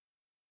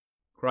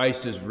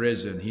Christ is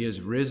risen. He is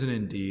risen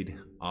indeed.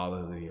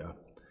 Alleluia.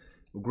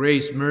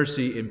 Grace,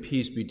 mercy, and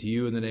peace be to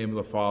you in the name of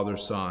the Father,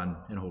 Son,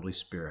 and Holy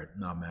Spirit.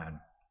 Amen.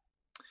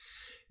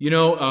 You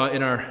know,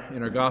 in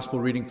our gospel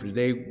reading for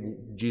today,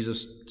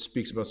 Jesus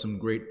speaks about some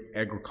great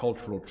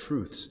agricultural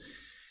truths.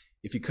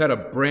 If you cut a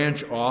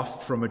branch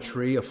off from a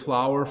tree, a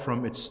flower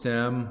from its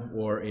stem,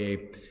 or a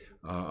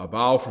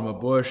bough from a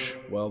bush,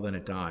 well, then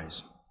it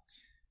dies.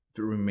 If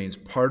it remains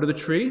part of the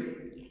tree,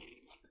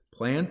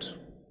 plant,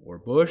 or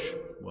bush,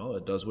 well,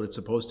 it does what it's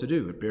supposed to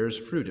do. It bears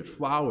fruit, it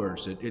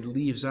flowers, it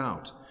leaves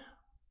out.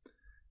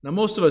 Now,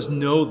 most of us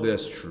know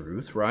this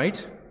truth,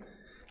 right?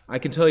 I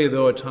can tell you,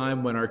 though, a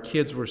time when our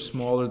kids were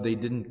smaller, they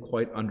didn't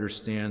quite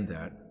understand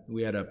that.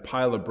 We had a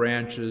pile of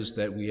branches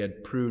that we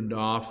had pruned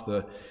off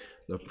the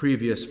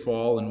previous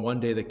fall, and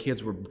one day the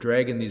kids were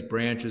dragging these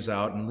branches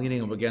out and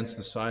leaning them against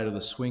the side of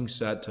the swing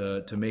set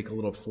to make a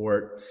little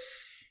fort.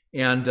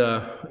 And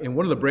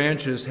one of the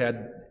branches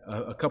had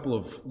a couple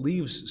of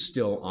leaves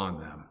still on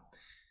them.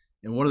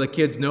 And one of the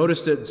kids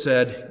noticed it and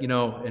said,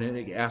 and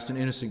it asked an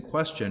innocent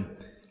question,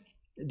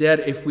 "Dad,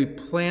 if we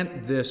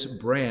plant this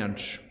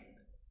branch,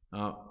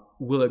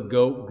 will it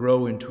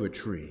grow into a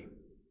tree?"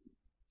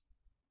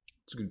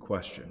 It's a good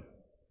question.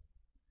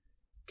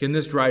 Can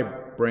this dry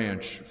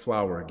branch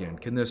flower again?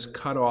 Can this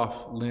cut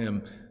off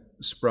limb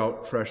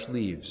sprout fresh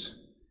leaves?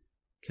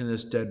 Can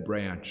this dead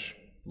branch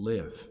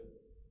live?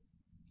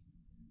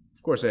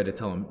 Of course, I had to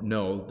tell him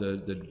no,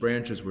 the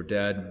branches were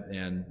dead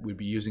and we'd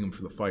be using them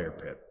for the fire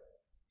pit.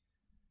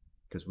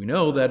 Because we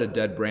know that a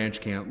dead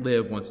branch can't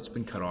live once it's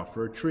been cut off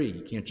for a tree.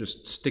 You can't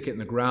just stick it in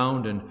the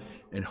ground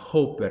and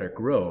hope that it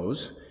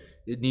grows.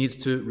 It needs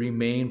to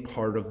remain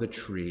part of the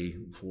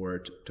tree for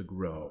it to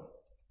grow.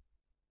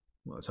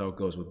 Well, that's how it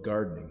goes with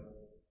gardening.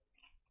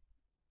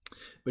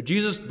 But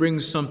Jesus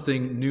brings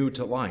something new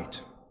to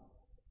light.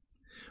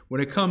 When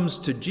it comes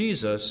to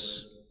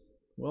Jesus,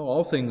 well,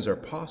 all things are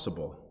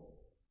possible.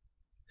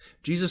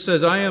 Jesus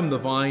says, "I am the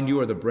vine,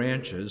 you are the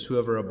branches.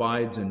 Whoever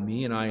abides in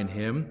me and I in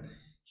him,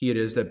 he it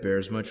is that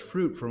bears much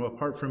fruit.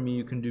 Apart from me,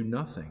 you can do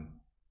nothing."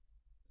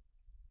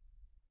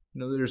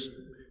 This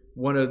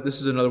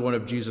is another one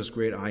of Jesus'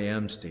 great I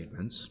am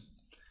statements,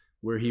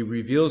 where he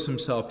reveals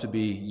himself to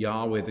be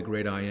Yahweh, the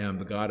great I am,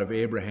 the God of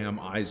Abraham,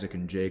 Isaac,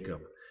 and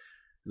Jacob,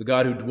 the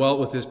God who dwelt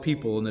with his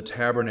people in the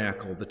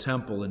tabernacle, the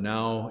temple, and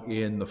now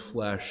in the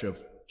flesh of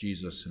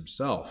Jesus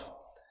himself.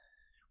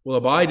 Well,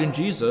 abide in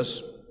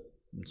Jesus,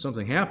 and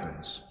something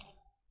happens.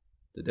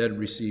 The dead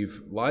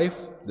receive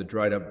life, the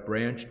dried up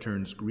branch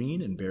turns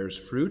green and bears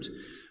fruit.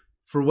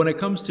 For when it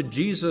comes to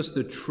Jesus,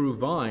 the true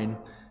vine,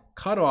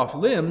 cut off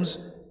limbs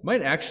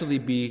might actually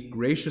be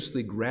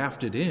graciously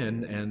grafted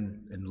in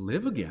and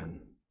live again.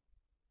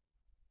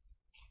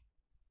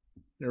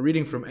 In a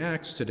reading from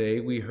Acts today,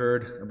 we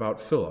heard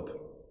about Philip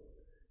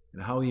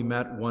and how he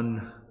met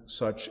one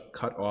such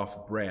cut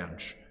off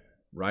branch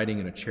riding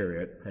in a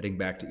chariot heading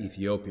back to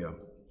Ethiopia.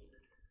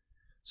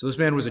 So this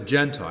man was a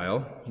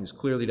Gentile. He was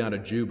clearly not a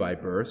Jew by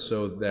birth,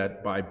 so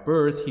that by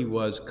birth he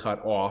was cut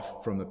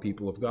off from the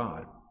people of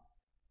God.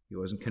 He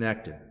wasn't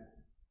connected.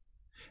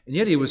 And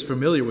yet he was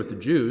familiar with the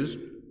Jews.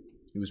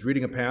 He was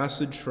reading a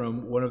passage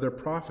from one of their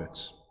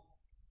prophets.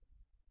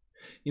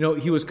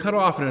 He was cut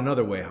off in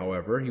another way,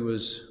 however. He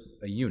was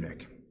a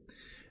eunuch.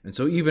 And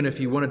so even if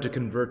he wanted to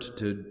convert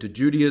to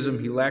Judaism,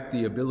 he lacked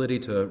the ability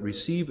to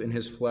receive in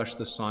his flesh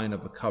the sign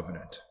of the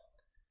covenant.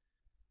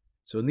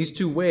 So in these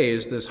two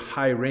ways, this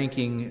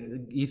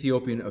high-ranking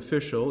Ethiopian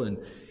official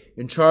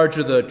in charge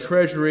of the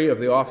treasury of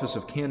the office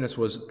of Candace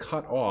was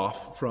cut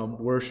off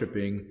from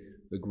worshiping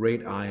the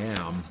great I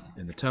am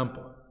in the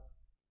temple.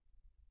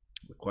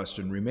 The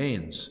question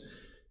remains,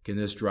 can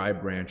this dry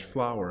branch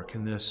flower?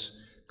 Can this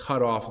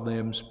cut off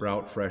limb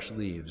sprout fresh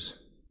leaves?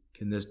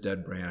 Can this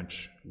dead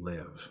branch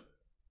live?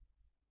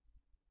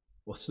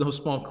 Well, it's no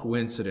small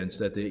coincidence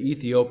that the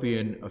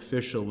Ethiopian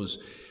official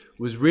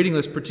was reading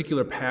this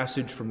particular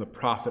passage from the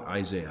prophet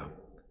Isaiah.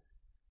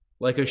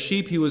 Like a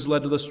sheep he was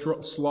led to the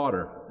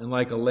slaughter, and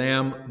like a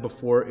lamb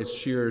before its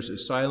shearers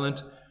is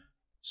silent,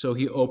 so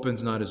he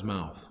opens not his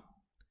mouth.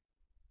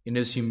 In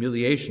his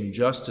humiliation,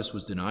 justice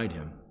was denied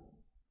him.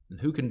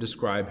 And who can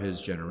describe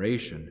his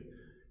generation?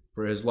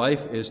 For his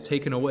life is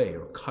taken away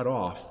or cut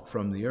off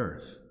from the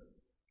earth.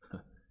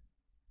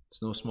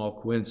 It's no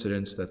small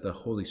coincidence that the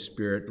Holy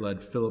Spirit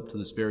led Philip to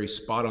this very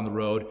spot on the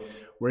road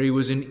where he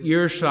was in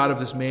earshot of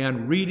this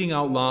man reading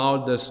out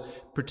loud this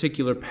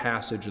particular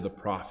passage of the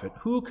prophet.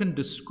 Who can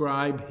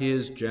describe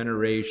his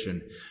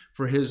generation?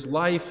 For his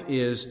life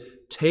is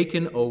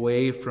taken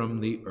away from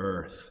the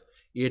earth.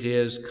 It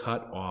is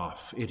cut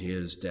off. It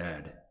is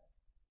dead.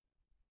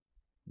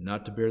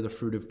 Not to bear the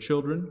fruit of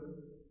children,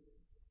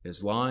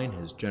 his line,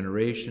 his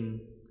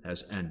generation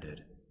has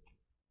ended.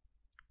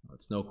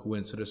 It's no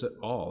coincidence at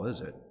all,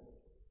 is it?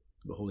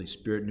 The Holy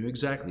Spirit knew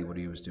exactly what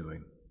he was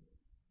doing.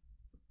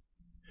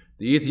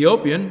 The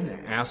Ethiopian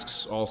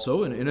asks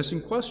also an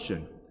innocent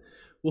question.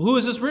 Well, who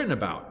is this written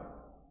about?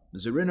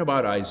 Is it written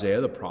about Isaiah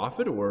the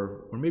prophet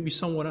or maybe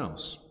someone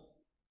else?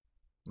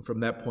 And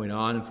from that point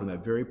on, and from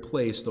that very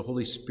place, the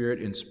Holy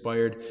Spirit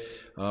inspired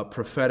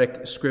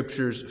prophetic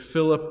scriptures.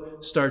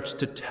 Philip starts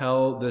to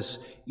tell this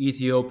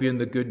Ethiopian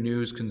the good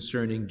news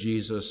concerning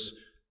Jesus,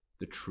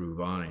 the true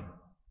vine.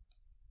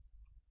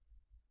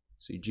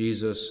 See,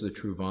 Jesus, the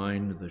true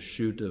vine, the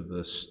shoot of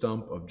the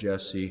stump of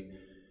Jesse,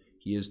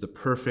 he is the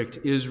perfect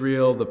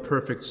Israel, the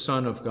perfect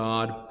Son of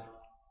God.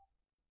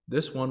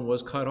 This one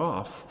was cut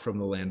off from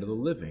the land of the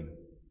living.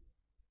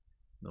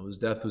 Though his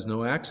death was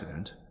no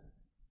accident,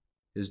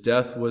 his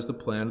death was the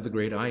plan of the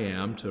great I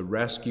Am to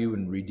rescue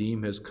and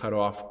redeem his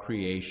cut-off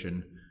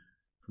creation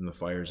from the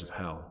fires of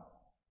hell.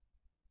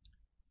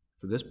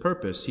 For this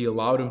purpose, he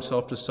allowed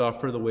himself to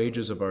suffer the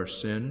wages of our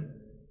sin,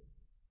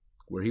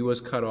 where he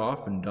was cut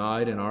off and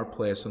died in our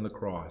place on the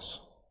cross.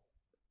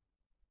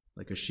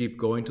 Like a sheep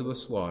going to the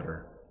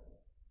slaughter,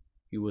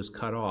 he was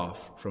cut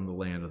off from the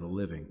land of the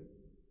living.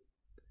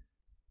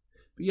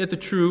 But yet the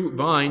true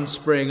vine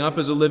sprang up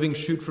as a living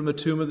shoot from the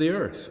tomb of the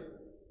earth.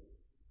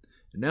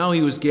 And now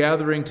he was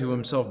gathering to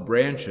himself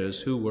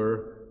branches who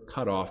were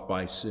cut off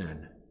by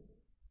sin.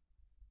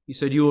 He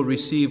said, "You will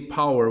receive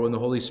power when the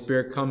Holy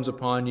Spirit comes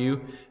upon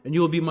you, and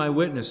you will be my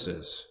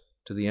witnesses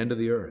to the end of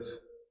the earth."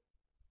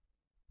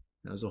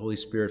 As the Holy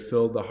Spirit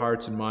filled the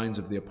hearts and minds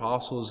of the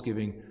apostles,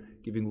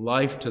 giving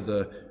life to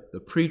the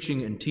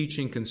preaching and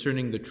teaching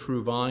concerning the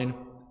true vine,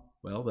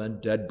 well,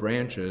 then dead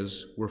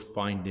branches were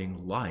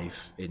finding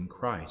life in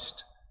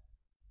Christ.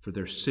 For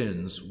their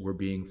sins were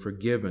being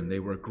forgiven. They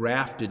were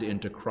grafted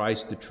into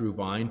Christ, the true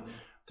vine,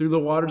 through the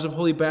waters of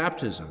holy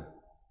baptism.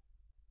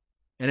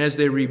 And as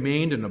they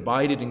remained and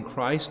abided in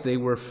Christ, they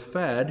were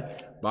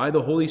fed by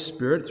the Holy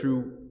Spirit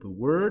through the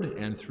Word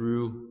and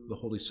through the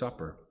Holy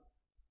Supper.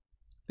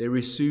 They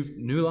received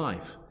new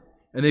life,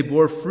 and they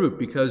bore fruit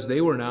because they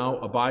were now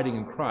abiding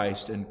in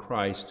Christ and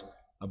Christ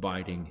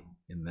abiding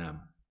in them.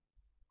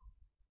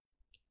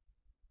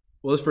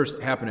 Well, this first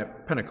happened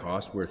at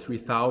Pentecost, where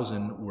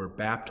 3,000 were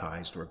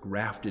baptized or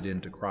grafted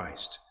into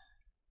Christ.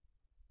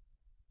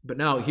 But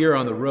now here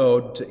on the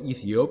road to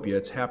Ethiopia,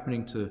 it's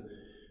happening to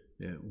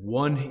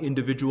one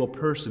individual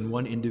person,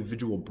 one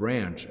individual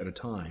branch at a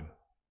time.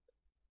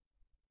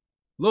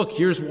 "Look,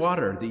 here's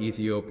water," the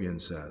Ethiopian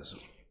says.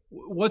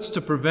 "What's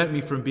to prevent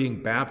me from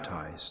being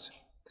baptized?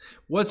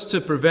 What's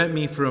to prevent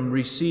me from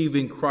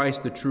receiving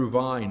Christ, the true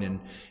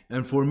vine,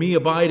 and for me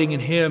abiding in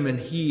him and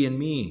he in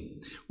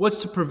me? What's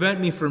to prevent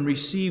me from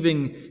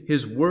receiving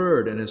his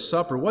word and his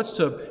supper? What's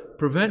to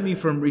prevent me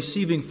from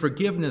receiving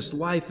forgiveness,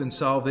 life, and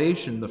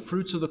salvation, the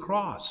fruits of the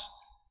cross?"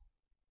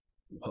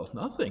 Well,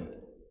 nothing.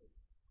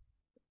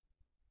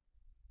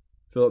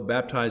 Philip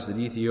baptized the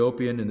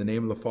Ethiopian in the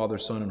name of the Father,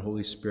 Son, and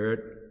Holy Spirit.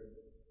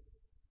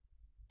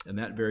 And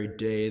that very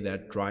day,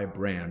 that dry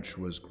branch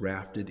was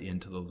grafted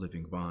into the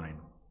living vine.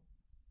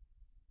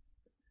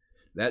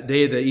 That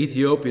day, the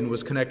Ethiopian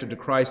was connected to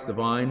Christ the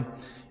vine,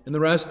 and the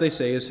rest, they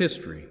say, is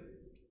history.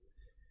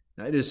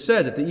 Now, it is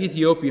said that the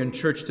Ethiopian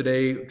church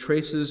today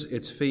traces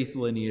its faith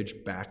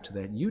lineage back to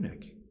that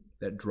eunuch,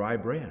 that dry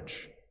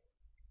branch.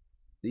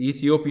 The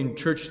Ethiopian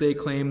church today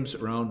claims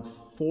around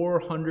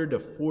 400 to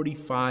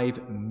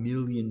 45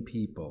 million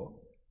people.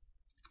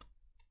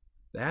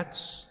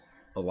 That's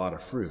a lot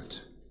of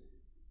fruit.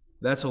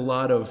 That's a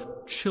lot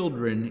of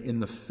children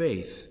in the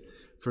faith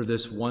for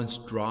this once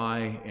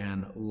dry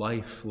and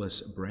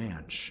lifeless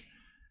branch.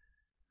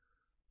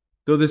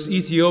 Though this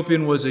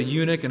Ethiopian was a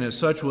eunuch and as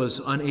such was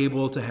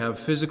unable to have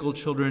physical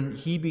children,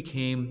 he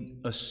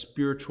became a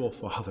spiritual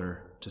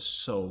father to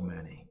so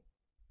many.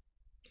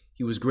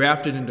 He was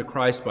grafted into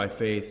Christ by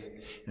faith,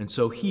 and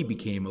so he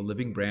became a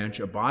living branch,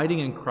 abiding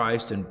in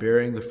Christ and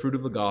bearing the fruit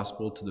of the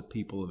gospel to the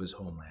people of his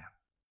homeland.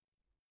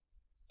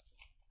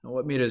 Now,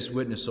 what made his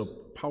witness so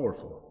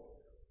powerful?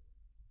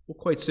 Well,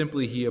 quite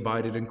simply, he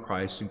abided in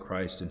Christ and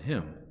Christ in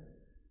him.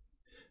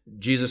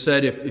 Jesus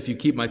said, if you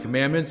keep my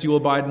commandments, you will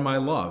abide in my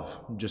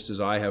love, just as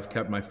I have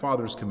kept my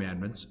Father's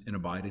commandments and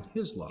abide in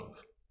his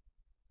love.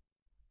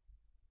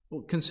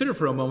 Well, consider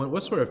for a moment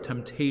what sort of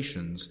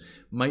temptations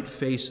might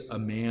face a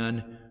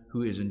man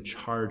who is in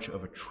charge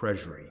of a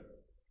treasury.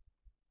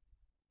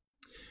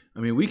 I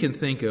mean, we can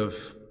think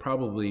of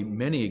probably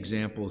many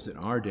examples in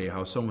our day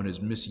how someone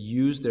has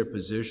misused their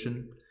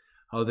position,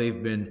 how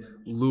they've been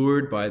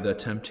lured by the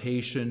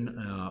temptation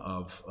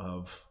of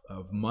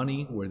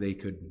money where they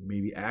could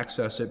maybe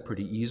access it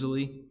pretty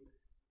easily.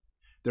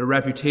 Their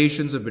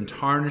reputations have been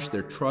tarnished,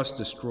 their trust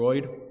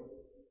destroyed. I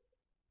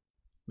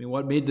mean,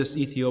 what made this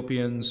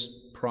Ethiopian's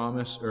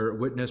promise or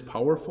witness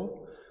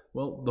powerful?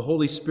 Well, the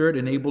Holy Spirit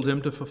enabled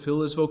him to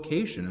fulfill his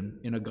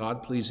vocation in a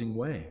God-pleasing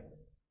way.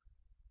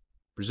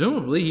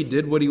 Presumably, he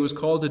did what he was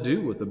called to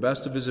do with the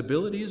best of his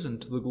abilities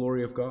and to the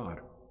glory of God.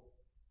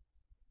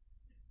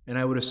 And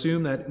I would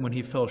assume that when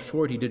he fell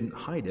short, he didn't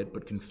hide it,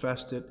 but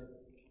confessed it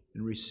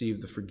and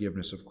received the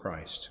forgiveness of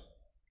Christ.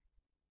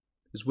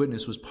 His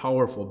witness was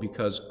powerful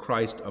because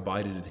Christ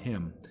abided in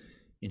him,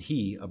 and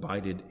he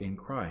abided in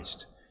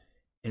Christ.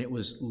 And it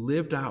was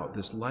lived out,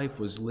 this life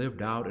was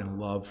lived out in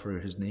love for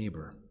his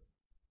neighbor.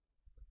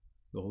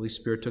 The Holy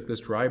Spirit took this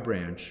dry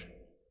branch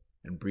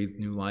and breathed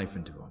new life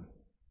into him.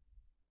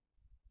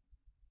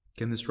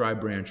 Can this dry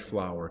branch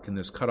flower? Can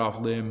this cut off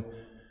limb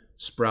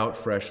sprout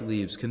fresh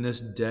leaves? Can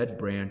this dead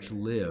branch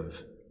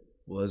live?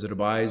 Well, as it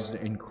abides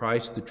in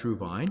Christ, the true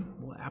vine?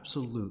 Well,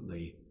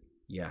 absolutely,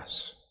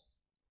 yes.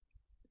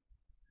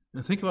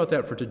 And think about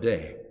that for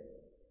today.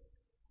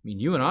 I mean,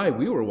 you and I,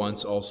 we were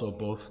once also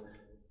both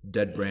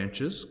dead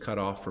branches cut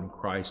off from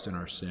Christ in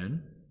our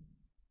sin,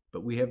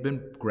 but we have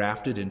been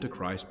grafted into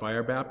Christ by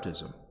our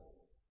baptism.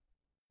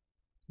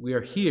 We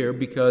are here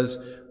because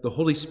the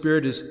Holy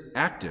Spirit is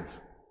active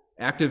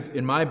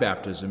in my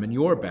baptism, in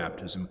your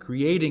baptism,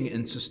 creating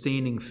and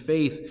sustaining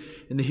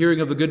faith in the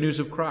hearing of the good news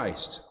of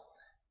Christ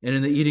and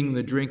in the eating and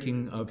the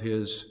drinking of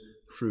his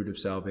fruit of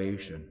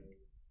salvation.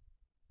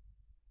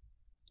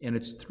 And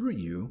it's through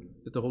you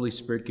that the Holy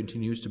Spirit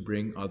continues to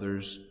bring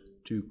others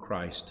to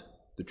Christ,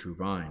 the true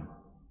vine.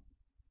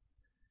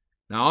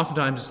 Now,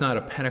 oftentimes it's not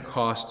a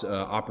Pentecost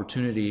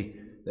opportunity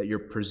that you're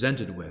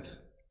presented with,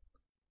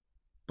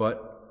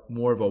 but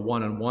more of a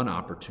one-on-one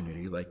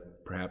opportunity, like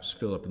perhaps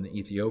Philip and the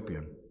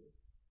Ethiopian,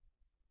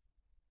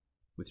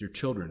 with your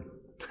children,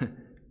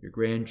 your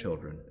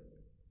grandchildren,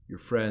 your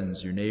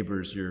friends, your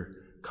neighbors, your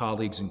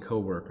colleagues and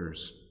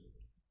co-workers,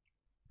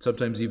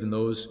 sometimes even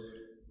those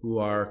who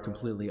are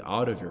completely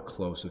out of your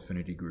close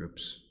affinity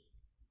groups,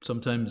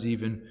 sometimes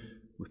even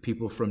with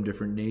people from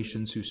different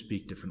nations who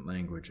speak different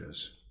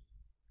languages.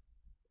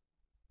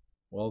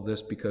 All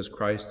this because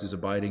Christ is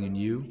abiding in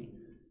you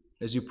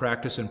as you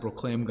practice and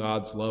proclaim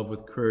God's love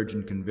with courage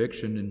and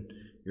conviction in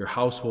your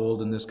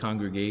household, in this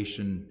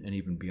congregation, and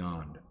even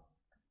beyond.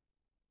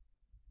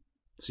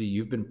 See,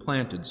 you've been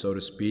planted, so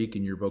to speak,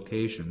 in your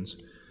vocations,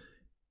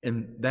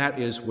 and that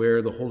is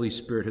where the Holy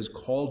Spirit has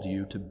called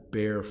you to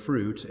bear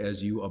fruit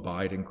as you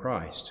abide in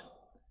Christ.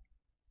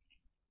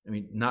 I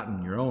mean, not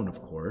in your own, of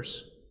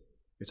course.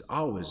 It's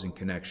always in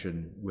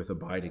connection with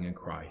abiding in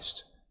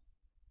Christ.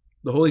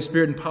 The Holy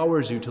Spirit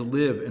empowers you to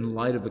live in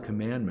light of the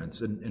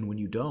commandments, and when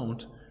you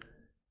don't,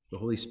 the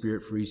Holy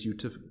Spirit frees you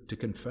to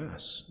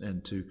confess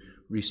and to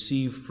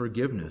receive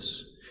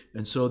forgiveness,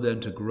 and so then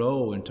to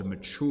grow and to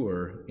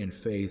mature in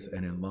faith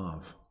and in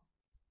love.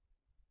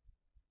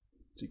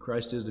 See,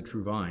 Christ is the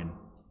true vine,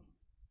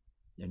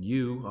 and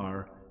you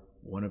are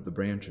one of the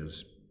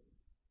branches.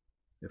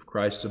 If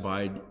Christ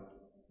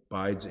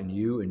abides in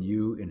you and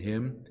you in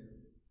him,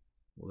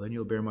 well, then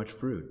you'll bear much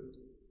fruit.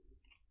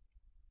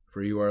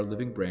 For you are a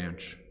living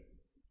branch,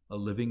 a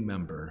living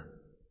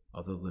member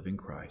of the living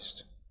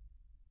Christ.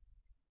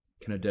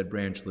 Can a dead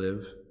branch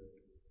live?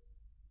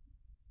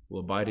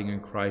 Will abiding in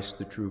Christ,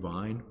 the true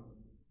vine?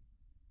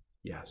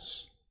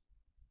 Yes.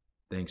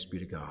 Thanks be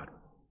to God.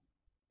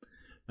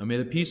 Now may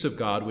the peace of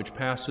God, which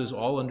passes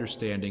all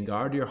understanding,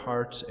 guard your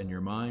hearts and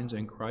your minds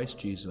in Christ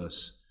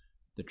Jesus,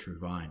 the true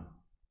vine.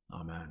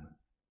 Amen.